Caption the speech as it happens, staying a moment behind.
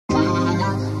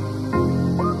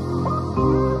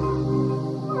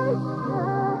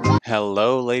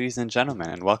Hello, ladies and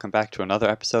gentlemen, and welcome back to another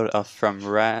episode of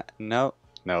No,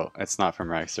 it's not From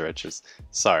Rags to Riches.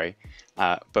 Sorry.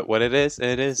 But what it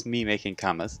is me making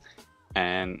commas.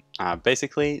 And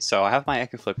basically, so I have my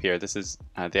Echo Flip here. This is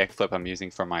the Echo Flip I'm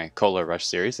using for my Cola Rush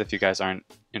series. If you guys aren't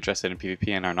interested in PvP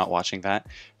and are not watching that,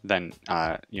 then,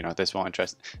 this won't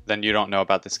interest. Then you don't know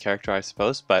about this character, I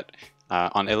suppose. But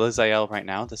on Ilyzaelle right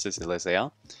now, this is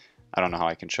Ilyzaelle. I don't know how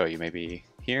I can show you, maybe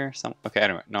here? Okay,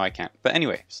 anyway, no I can't. But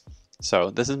anyways,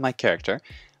 so this is my character.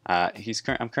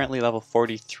 I'm currently level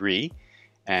 43,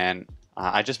 and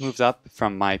I just moved up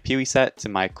from my Peewee set to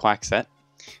my Quack set.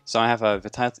 So I have a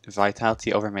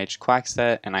Vitality Overmage Quack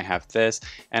set, and I have this,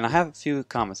 and I have a few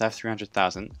commas. I have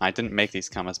 300,000. I didn't make these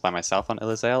commas by myself on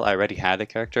Ilyzaelle. I already had a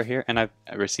character here, and I've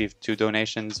received 2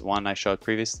 donations, one I showed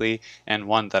previously, and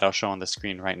one that I'll show on the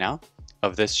screen right now,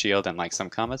 of this shield and like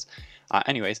some commas.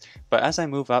 Anyways, but as I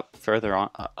move up further on,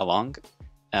 along,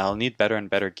 I'll need better and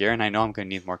better gear, and I know I'm going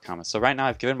to need more commas. So right now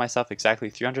I've given myself exactly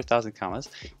 300,000 commas,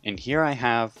 and here I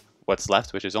have what's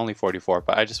left, which is only 44,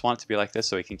 but I just want it to be like this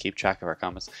so we can keep track of our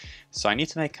commas. So I need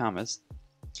to make commas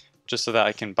just so that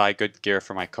I can buy good gear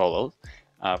for my colos.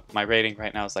 My rating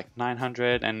right now is like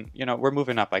 900, and we're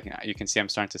moving up. You can see I'm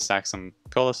starting to stack some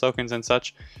cola tokens and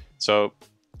such. So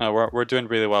we're doing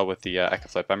really well with the Echo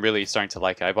Flip. I'm really starting to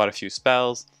like it. I bought a few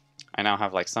spells. I now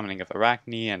have like Summoning of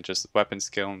Arachne and just weapon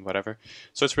skill and whatever.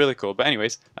 So it's really cool. But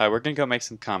anyways, we're going to go make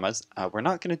some commas. We're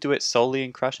not going to do it solely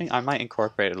in crushing. I might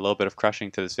incorporate a little bit of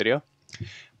crushing to this video.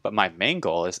 But my main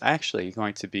goal is actually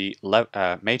going to be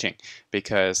maging.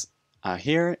 Because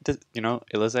here,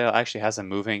 Ilyzaelle actually has a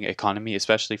moving economy,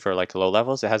 especially for like low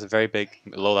levels. It has a very big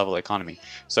low level economy.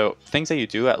 So things that you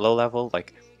do at low level,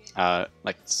 like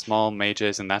small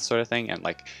mages and that sort of thing, and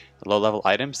like low level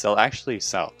items, they'll actually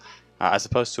sell. As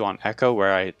opposed to on Echo,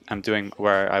 where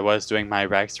I was doing my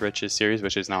Rags to Riches series,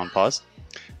 which is now on pause.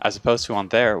 As opposed to on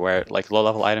there, where like low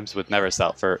level items would never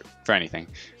sell for anything.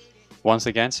 Once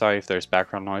again, sorry if there's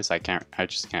background noise. I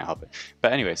just can't help it.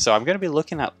 But anyway, so I'm going to be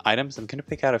looking at items. I'm going to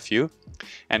pick out a few,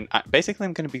 and basically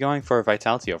I'm going to be going for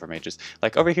Vitality Overmages.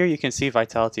 Like over here, you can see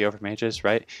Vitality Overmages,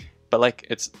 right? But like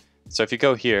so if you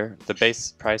go here, the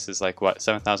base price is like what,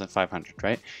 7,500,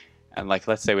 right? And like,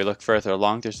 let's say we look further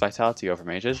along, there's Vitality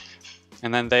Overmages,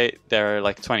 and then they're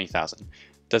like 20,000.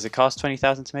 Does it cost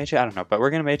 20,000 to mage it? I don't know, but we're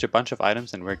going to mage a bunch of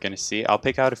items, and we're going to see. I'll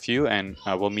pick out a few, and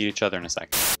we'll meet each other in a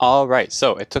second. Alright,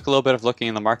 so it took a little bit of looking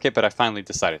in the market, but I finally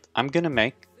decided. I'm going to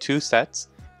make 2 sets,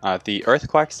 the Earth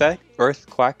Quack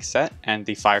set, and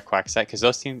the Fire Quack set, because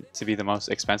those seem to be the most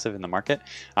expensive in the market.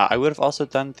 I would have also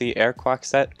done the Air Quack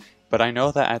set, but I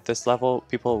know that at this level,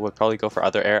 people would probably go for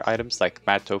other air items like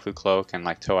Mad Tofu Cloak and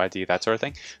like Toe ID, that sort of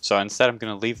thing. So instead, I'm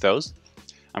going to leave those.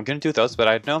 I'm going to do those, but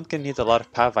I know I'm going to need a lot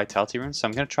of Power Vitality runes, so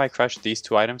I'm going to try crush these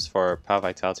 2 items for Power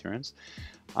Vitality runes.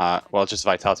 Well, just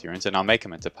Vitality runes, and I'll make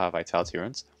them into Power Vitality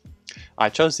runes. I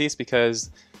chose these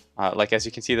because, like as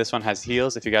you can see, this one has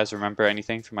heals. If you guys remember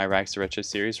anything from my Rags to Riches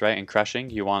series, right? In crushing,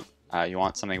 you want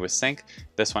something with sync.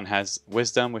 This one has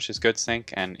wisdom, which is good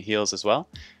sync, and heals as well.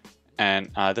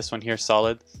 And this one here,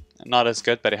 solid, not as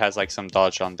good, but it has like some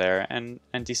dodge on there and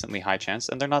decently high chance,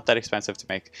 and they're not that expensive to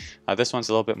make. This one's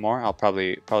a little bit more. I'll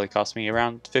probably cost me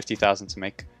around 50,000 to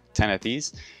make 10 of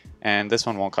these, and this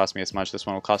one won't cost me as much. This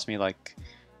one will cost me like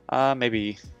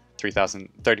maybe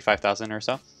 35,000 or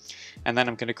so. And then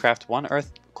I'm going to craft 1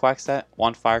 Earth Quack set,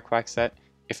 1 Fire Quack set,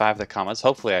 if I have the commas.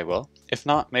 Hopefully I will. If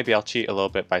not, maybe I'll cheat a little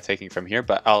bit by taking from here,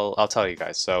 but I'll tell you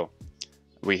guys. So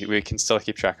we can still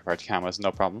keep track of our commas,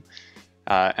 no problem.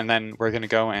 And then we're going to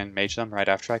go and mage them right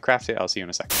after I craft it. I'll see you in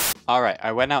a second. Alright,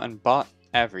 I went out and bought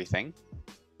everything.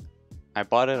 I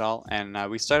bought it all, and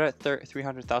we started at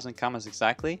 300,000 commas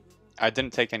exactly. I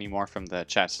didn't take any more from the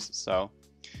chest, so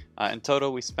in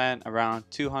total we spent around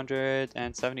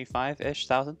 275-ish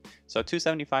thousand. So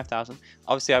 275,000.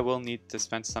 Obviously I will need to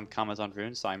spend some commas on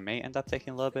runes, so I may end up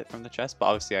taking a little bit from the chest, but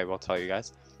obviously I will tell you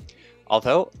guys.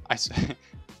 Although,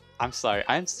 I'm sorry,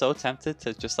 I'm so tempted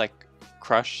to just like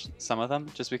crush some of them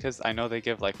just because I know they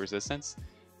give like resistance,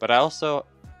 but I also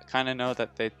kind of know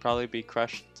that they'd probably be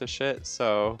crushed to shit,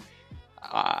 so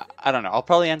I don't know. I'll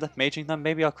probably end up maging them.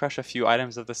 Maybe I'll crush a few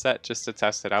items of the set just to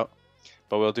test it out,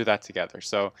 but we'll do that together.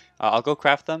 So I'll go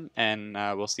craft them, and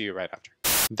we'll see you right after.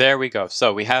 There we go.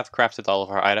 So we have crafted all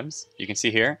of our items. You can see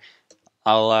here.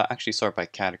 I'll actually sort by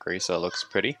category so it looks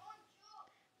pretty.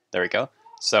 There we go.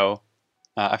 So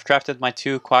I've crafted my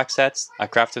 2 Quack sets. I've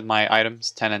crafted my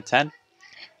items 10 and 10.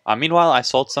 Meanwhile, I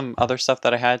sold some other stuff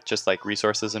that I had, just like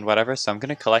resources and whatever, so I'm going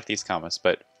to collect these commas,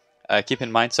 but keep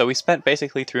in mind, so we spent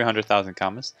basically 300,000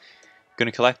 commas. I'm going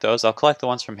to collect those. I'll collect the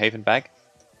ones from Haven Bag.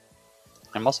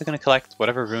 I'm also going to collect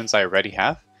whatever runes I already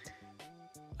have.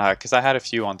 because I had a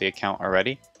few on the account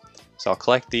already. So I'll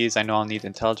collect these. I know I'll need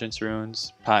intelligence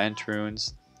runes, patent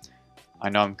runes. I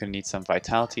know I'm going to need some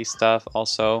vitality stuff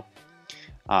also.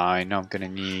 I know I'm going to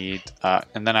need,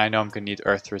 and then I know I'm going to need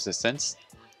earth resistance.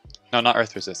 No, not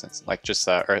earth resistance, like just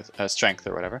earth strength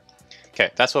or whatever. Okay,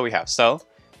 that's what we have. So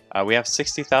we have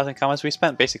 60,000 commas. We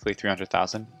spent basically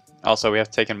 300,000. Also, we have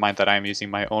to take in mind that I'm using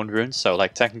my own runes. So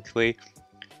like technically,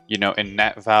 you know, in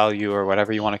net value or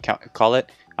whatever you want to call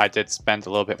it, I did spend a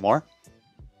little bit more,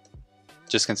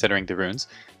 just considering the runes.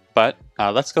 But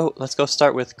let's go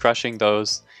start with crushing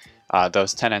those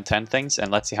 10 and 10 things,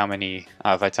 and let's see how many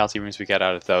vitality runes we get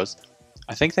out of those.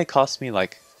 I think they cost me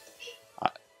like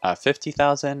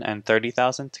 50,000 and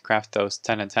 30,000 to craft those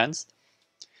 10 and 10s.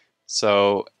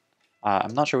 So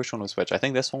I'm not sure which one was which. I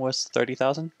think this one was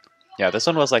 30,000. Yeah, this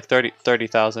one was like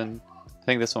 30,000. I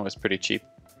think this one was pretty cheap,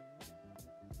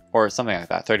 or something like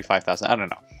that. 35,000. I don't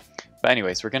know. But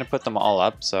anyways, we're gonna put them all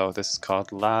up. So this is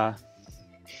called La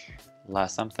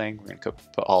something. We're gonna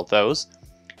put all those.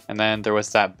 And then there was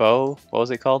that bow. What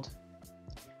was it called?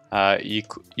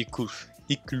 Ikulf.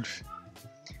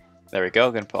 There we go.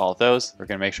 We're gonna put all those. We're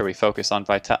gonna make sure we focus on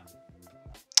vital.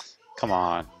 Come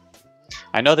on.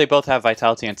 I know they both have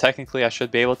vitality, and technically I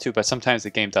should be able to, but sometimes the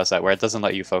game does that where it doesn't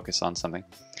let you focus on something.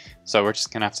 So we're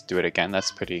just gonna have to do it again.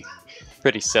 That's pretty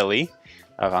silly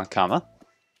of Ankama.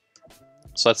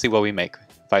 So let's see what we make.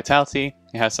 Vitality.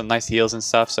 It has some nice heals and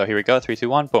stuff. So here we go. 3, 2,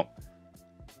 1. Boom.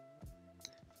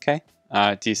 Okay.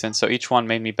 Decent. So each one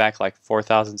made me back like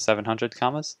 4,700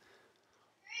 commas.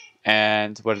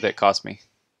 And what did it cost me?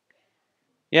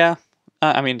 Yeah.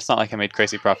 I mean, it's not like I made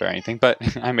crazy profit or anything, but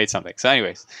I made something. So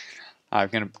anyways, I'm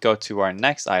going to go to our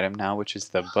next item now, which is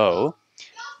the bow.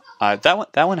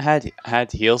 That one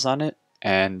had heals on it,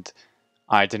 and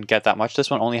I didn't get that much. This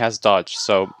one only has dodge,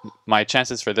 so my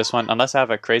chances for this one, unless I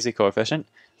have a crazy coefficient...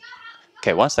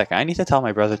 Okay, 1 second. I need to tell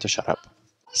my brother to shut up.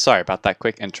 Sorry about that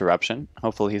quick interruption.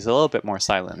 Hopefully he's a little bit more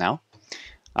silent now.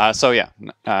 So yeah,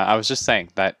 I was just saying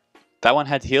that one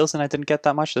had heals and I didn't get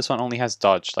that much. This one only has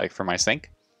dodge, like for my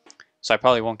sync. So I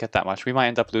probably won't get that much. We might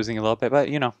end up losing a little bit, but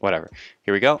you know, whatever.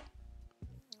 Here we go.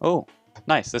 Oh,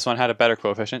 nice. This one had a better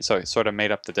coefficient, so it sort of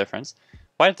made up the difference.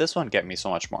 Why did this one get me so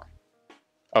much more?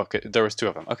 Okay, there was 2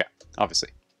 of them. Okay, obviously.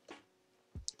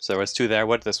 So there was 2 there.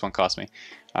 What did this one cost me?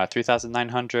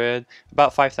 3,900,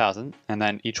 about 5,000, and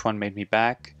then each one made me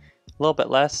back a little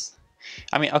bit less.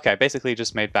 I mean, okay, I basically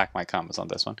just made back my combos on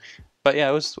this one. But yeah,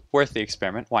 it was worth the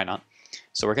experiment. Why not?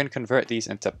 So we're going to convert these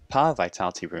into Pa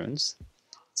Vitality runes.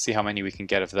 See how many we can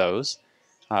get of those.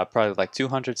 Probably like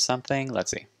 200 something.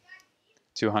 Let's see.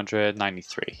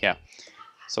 293, yeah.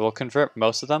 So we'll convert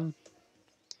most of them.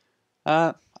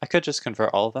 I could just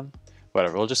convert all of them.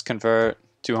 Whatever, we'll just convert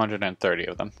 230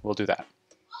 of them. We'll do that.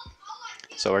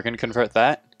 So we're going to convert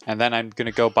that, and then I'm going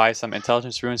to go buy some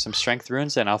intelligence runes, some strength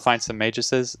runes, and I'll find some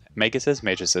maguses,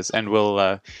 and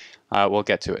we'll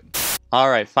get to it.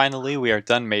 Alright, finally we are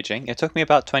done maging. It took me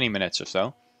about 20 minutes or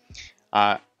so.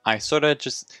 I sort of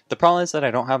just... The problem is that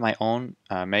I don't have my own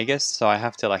magus, so I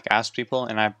have to like ask people,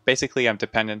 and I'm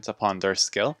dependent upon their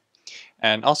skill.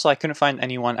 And also I couldn't find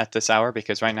anyone at this hour,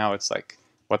 because right now it's like...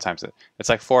 What time is it? It's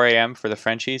like 4 AM for the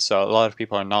Frenchies, so a lot of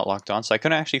people are not locked on, so I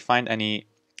couldn't actually find any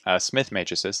smith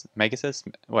maguses,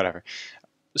 whatever.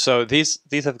 So these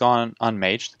have gone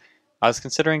unmaged. I was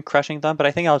considering crushing them, but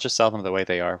I think I'll just sell them the way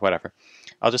they are, whatever.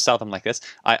 I'll just sell them like this.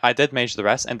 I did mage the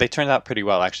rest, and they turned out pretty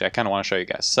well, actually. I kind of want to show you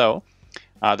guys. So,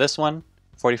 this one,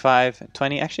 45,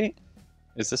 20, actually,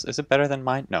 is it better than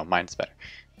mine? No, mine's better,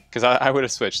 because I would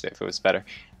have switched it if it was better.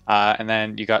 And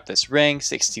then you got this ring,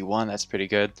 61, that's pretty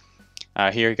good.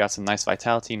 Here you got some nice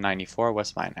vitality, 94.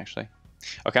 What's mine actually?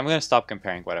 Okay, I'm gonna stop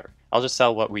comparing. Whatever. I'll just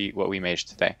sell what we maged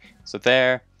today. So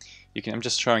there, you can. I'm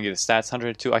just showing you the stats.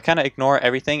 102. I kind of ignore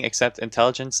everything except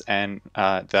intelligence and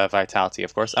the vitality.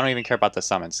 Of course, I don't even care about the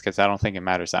summons because I don't think it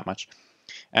matters that much.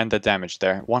 And the damage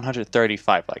there,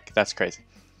 135. Like that's crazy.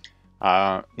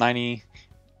 90,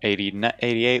 80,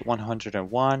 88,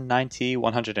 101, 90,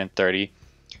 130.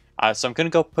 So I'm going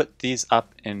to go put these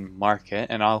up in market,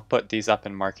 and I'll put these up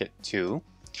in market too.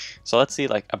 So let's see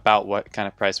like about what kind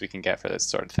of price we can get for this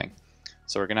sort of thing.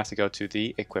 So we're going to have to go to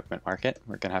the equipment market.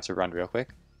 We're going to have to run real quick.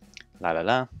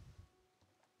 I'm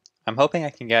hoping I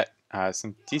can get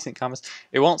some decent combos.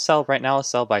 It won't sell right now. It'll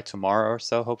sell by tomorrow or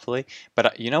so, hopefully.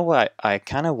 But you know what? I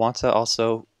kind of want to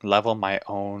also level my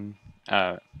own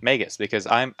Magus, because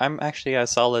I'm actually a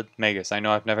solid Magus. I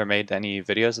know I've never made any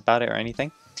videos about it or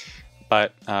anything.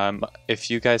 But if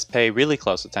you guys pay really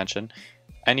close attention,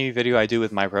 any video I do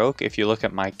with my rogue, if you look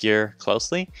at my gear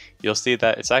closely, you'll see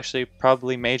that it's actually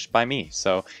probably maged by me.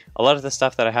 So a lot of the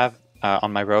stuff that I have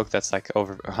on my rogue that's like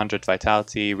over 100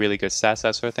 vitality, really good stats,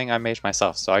 that sort of thing, I mage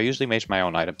myself. So I usually mage my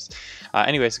own items.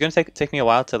 Anyway, it's going to take me a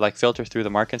while to like filter through the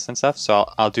markets and stuff,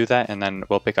 so I'll do that and then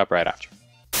we'll pick up right after.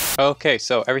 Okay,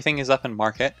 so everything is up in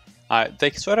market.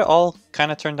 They sort of all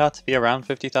kind of turned out to be around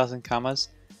 50,000 commas.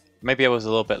 Maybe I was a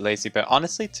little bit lazy, but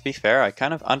honestly, to be fair, I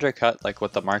kind of undercut like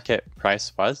what the market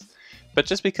price was. But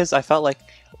just because I felt like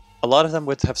a lot of them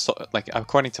would have, like,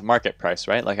 according to market price,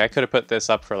 right? Like I could have put this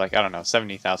up for like, I don't know,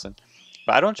 70,000.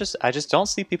 But I just don't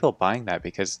see people buying that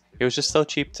because it was just so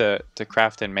cheap to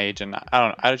craft and mage, and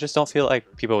I just don't feel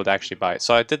like people would actually buy it.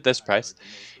 So I did this price,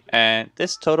 and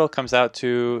this total comes out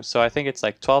to, so I think it's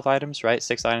like 12 items, right?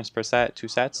 6 items per set, 2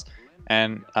 sets,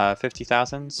 and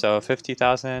 50,000. So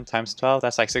 50,000 times 12,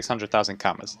 that's like 600,000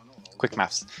 commas. Quick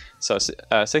maths. So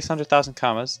 600,000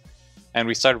 commas, and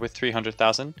we started with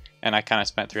 300,000, and I kind of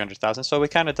spent 300,000. So we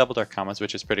kind of doubled our commas,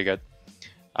 which is pretty good.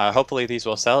 Hopefully these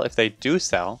will sell. If they do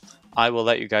sell, I will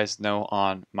let you guys know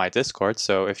on my Discord.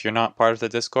 So if you're not part of the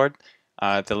Discord,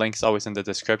 the link's always in the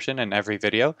description in every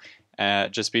video.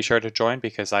 Just be sure to join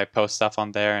because I post stuff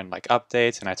on there and like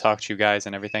updates, and I talk to you guys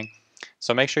and everything.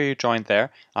 So make sure you join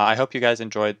there. I hope you guys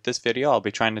enjoyed this video. I'll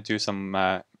be trying to do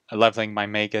some leveling my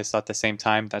Magus at the same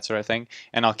time, that sort of thing.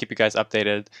 And I'll keep you guys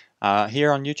updated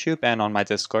here on YouTube and on my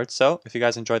Discord. So if you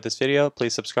guys enjoyed this video,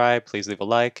 please subscribe, please leave a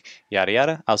like, yada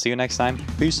yada. I'll see you next time.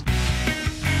 Peace.